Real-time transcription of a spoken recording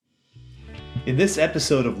In this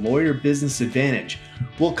episode of Lawyer Business Advantage,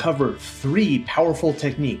 we'll cover 3 powerful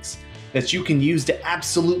techniques that you can use to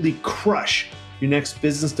absolutely crush your next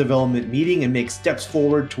business development meeting and make steps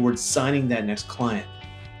forward towards signing that next client.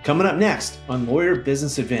 Coming up next on Lawyer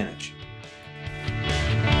Business Advantage.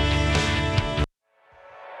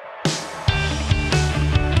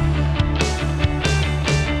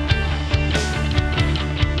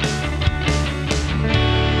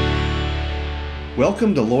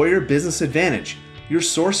 Welcome to Lawyer Business Advantage, your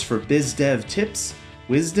source for biz dev tips,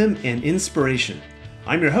 wisdom, and inspiration.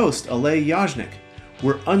 I'm your host, Alay Yajnik.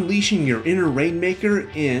 We're unleashing your inner rainmaker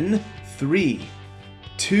in 3,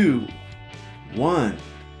 2, 1.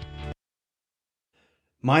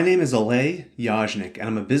 My name is Alay Yajnik, and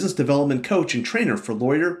I'm a business development coach and trainer for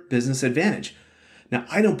Lawyer Business Advantage. Now,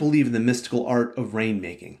 I don't believe in the mystical art of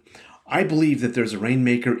rainmaking. I believe that there's a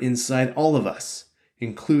rainmaker inside all of us,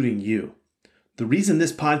 including you. The reason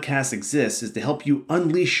this podcast exists is to help you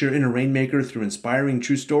unleash your inner rainmaker through inspiring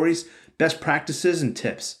true stories, best practices, and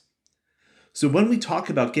tips. So when we talk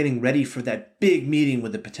about getting ready for that big meeting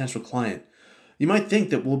with a potential client, you might think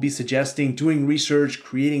that we'll be suggesting doing research,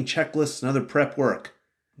 creating checklists, and other prep work.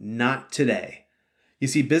 Not today. You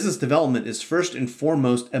see, business development is first and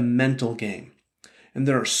foremost a mental game, and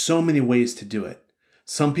there are so many ways to do it.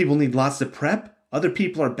 Some people need lots of prep, other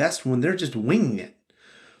people are best when they're just winging it.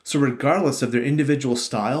 So regardless of their individual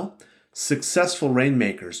style, successful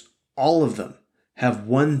rainmakers, all of them, have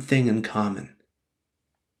one thing in common: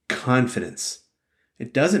 confidence.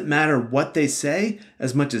 It doesn't matter what they say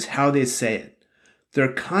as much as how they say it.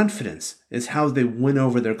 Their confidence is how they win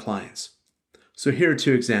over their clients. So here are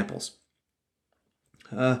 2 examples.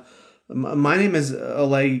 My name is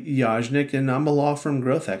Alay Yajnik, and I'm a law firm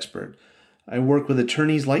growth expert. I work with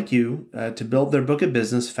attorneys like you to build their book of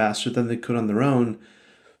business faster than they could on their own,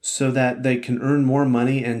 so that they can earn more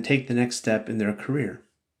money and take the next step in their career.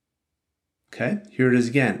 Okay, here it is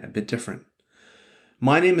again, a bit different.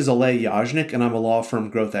 My name is Alay Yajnik, and I'm a law firm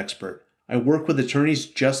growth expert. I work with attorneys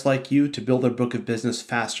just like you to build their book of business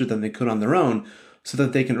faster than they could on their own, so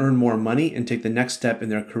that they can earn more money and take the next step in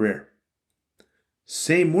their career.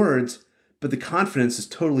 Same words, but the confidence is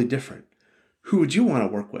totally different. Who would you want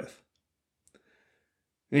to work with?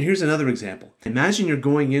 And here's another example. Imagine you're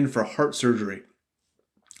going in for heart surgery.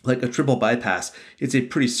 Like a triple bypass, it's a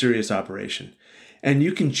pretty serious operation. And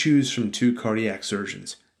you can choose from 2 cardiac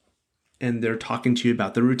surgeons. And they're talking to you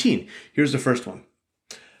about the routine. Here's the first one.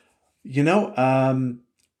 I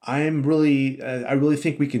really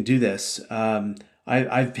think we can do this.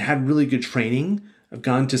 I've had really good training. I've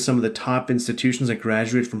gone to some of the top institutions. I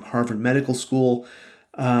graduated from Harvard Medical School,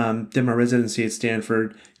 did my residency at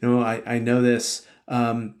Stanford. I know this,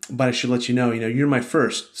 but I should let you know, you're my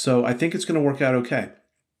first. So I think it's going to work out okay.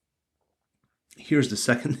 Here's the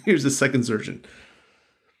second surgeon.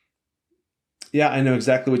 Yeah, I know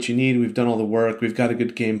exactly what you need. We've done all the work. We've got a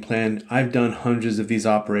good game plan. I've done hundreds of these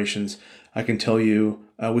operations. I can tell you,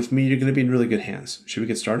 with me, you're going to be in really good hands. Should we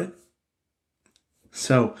get started?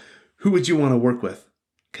 So, who would you want to work with?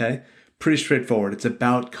 Okay, pretty straightforward. It's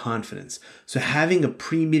about confidence. So having a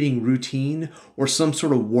pre-meeting routine or some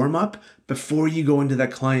sort of warm-up before you go into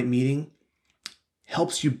that client meeting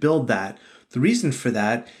helps you build that. The reason for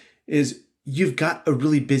that is you've got a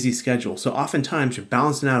really busy schedule. So oftentimes you're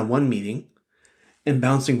balancing out of one meeting and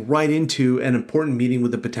bouncing right into an important meeting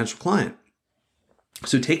with a potential client.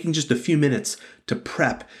 So taking just a few minutes to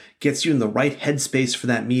prep gets you in the right headspace for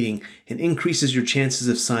that meeting and increases your chances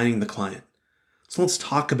of signing the client. So let's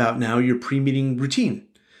talk about now your pre-meeting routine.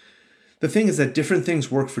 The thing is that different things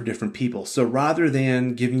work for different people. So rather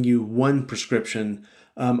than giving you one prescription,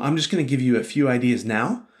 I'm just going to give you a few ideas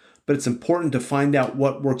now, but it's important to find out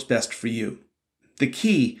what works best for you. The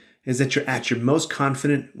key is that you're at your most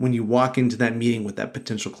confident when you walk into that meeting with that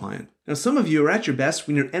potential client. Now, some of you are at your best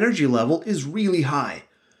when your energy level is really high.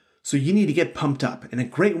 So you need to get pumped up. And a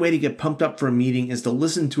great way to get pumped up for a meeting is to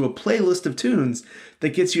listen to a playlist of tunes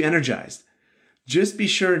that gets you energized. Just be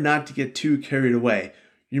sure not to get too carried away.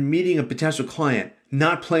 You're meeting a potential client,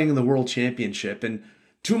 not playing in the world championship, and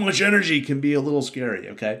too much energy can be a little scary,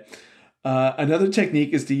 okay? Another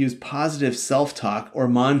technique is to use positive self-talk or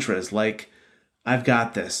mantras like, I've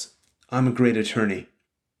got this. I'm a great attorney.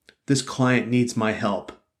 This client needs my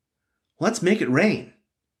help. Let's make it rain.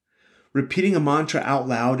 Repeating a mantra out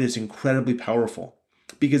loud is incredibly powerful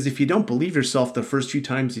because if you don't believe yourself the first few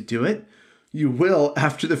times you do it, you will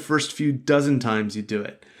after the first few dozen times you do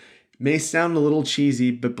it. It may sound a little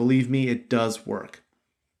cheesy, but believe me, it does work.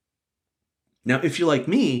 Now, if you're like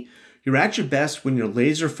me, you're at your best when you're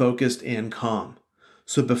laser focused and calm.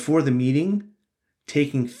 So before the meeting,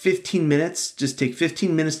 taking 15 minutes, just take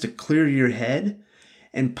 15 minutes to clear your head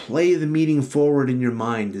and play the meeting forward in your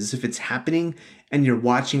mind as if it's happening and you're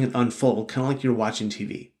watching it unfold, kind of like you're watching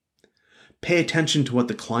TV. Pay attention to what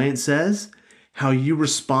the client says, how you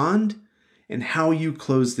respond, and how you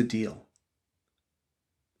close the deal.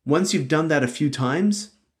 Once you've done that a few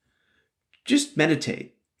times, just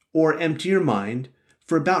meditate or empty your mind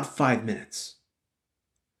for about 5 minutes.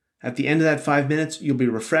 At the end of that 5 minutes, you'll be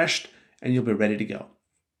refreshed and you'll be ready to go.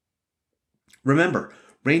 Remember,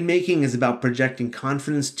 rainmaking is about projecting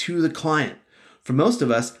confidence to the client. For most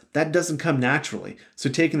of us, that doesn't come naturally, so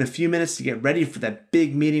taking a few minutes to get ready for that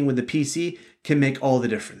big meeting with the PC can make all the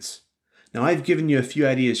difference. Now, I've given you a few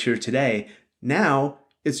ideas here today. Now,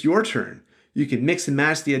 it's your turn. You can mix and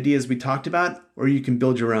match the ideas we talked about, or you can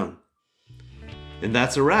build your own. And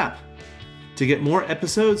that's a wrap. To get more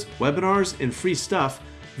episodes, webinars, and free stuff,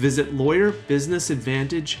 visit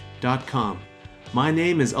lawyerbusinessadvantage.com. My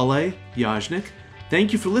name is Alay Yajnik.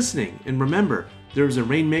 Thank you for listening, and remember, there is a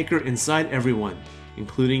rainmaker inside everyone,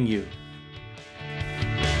 including you.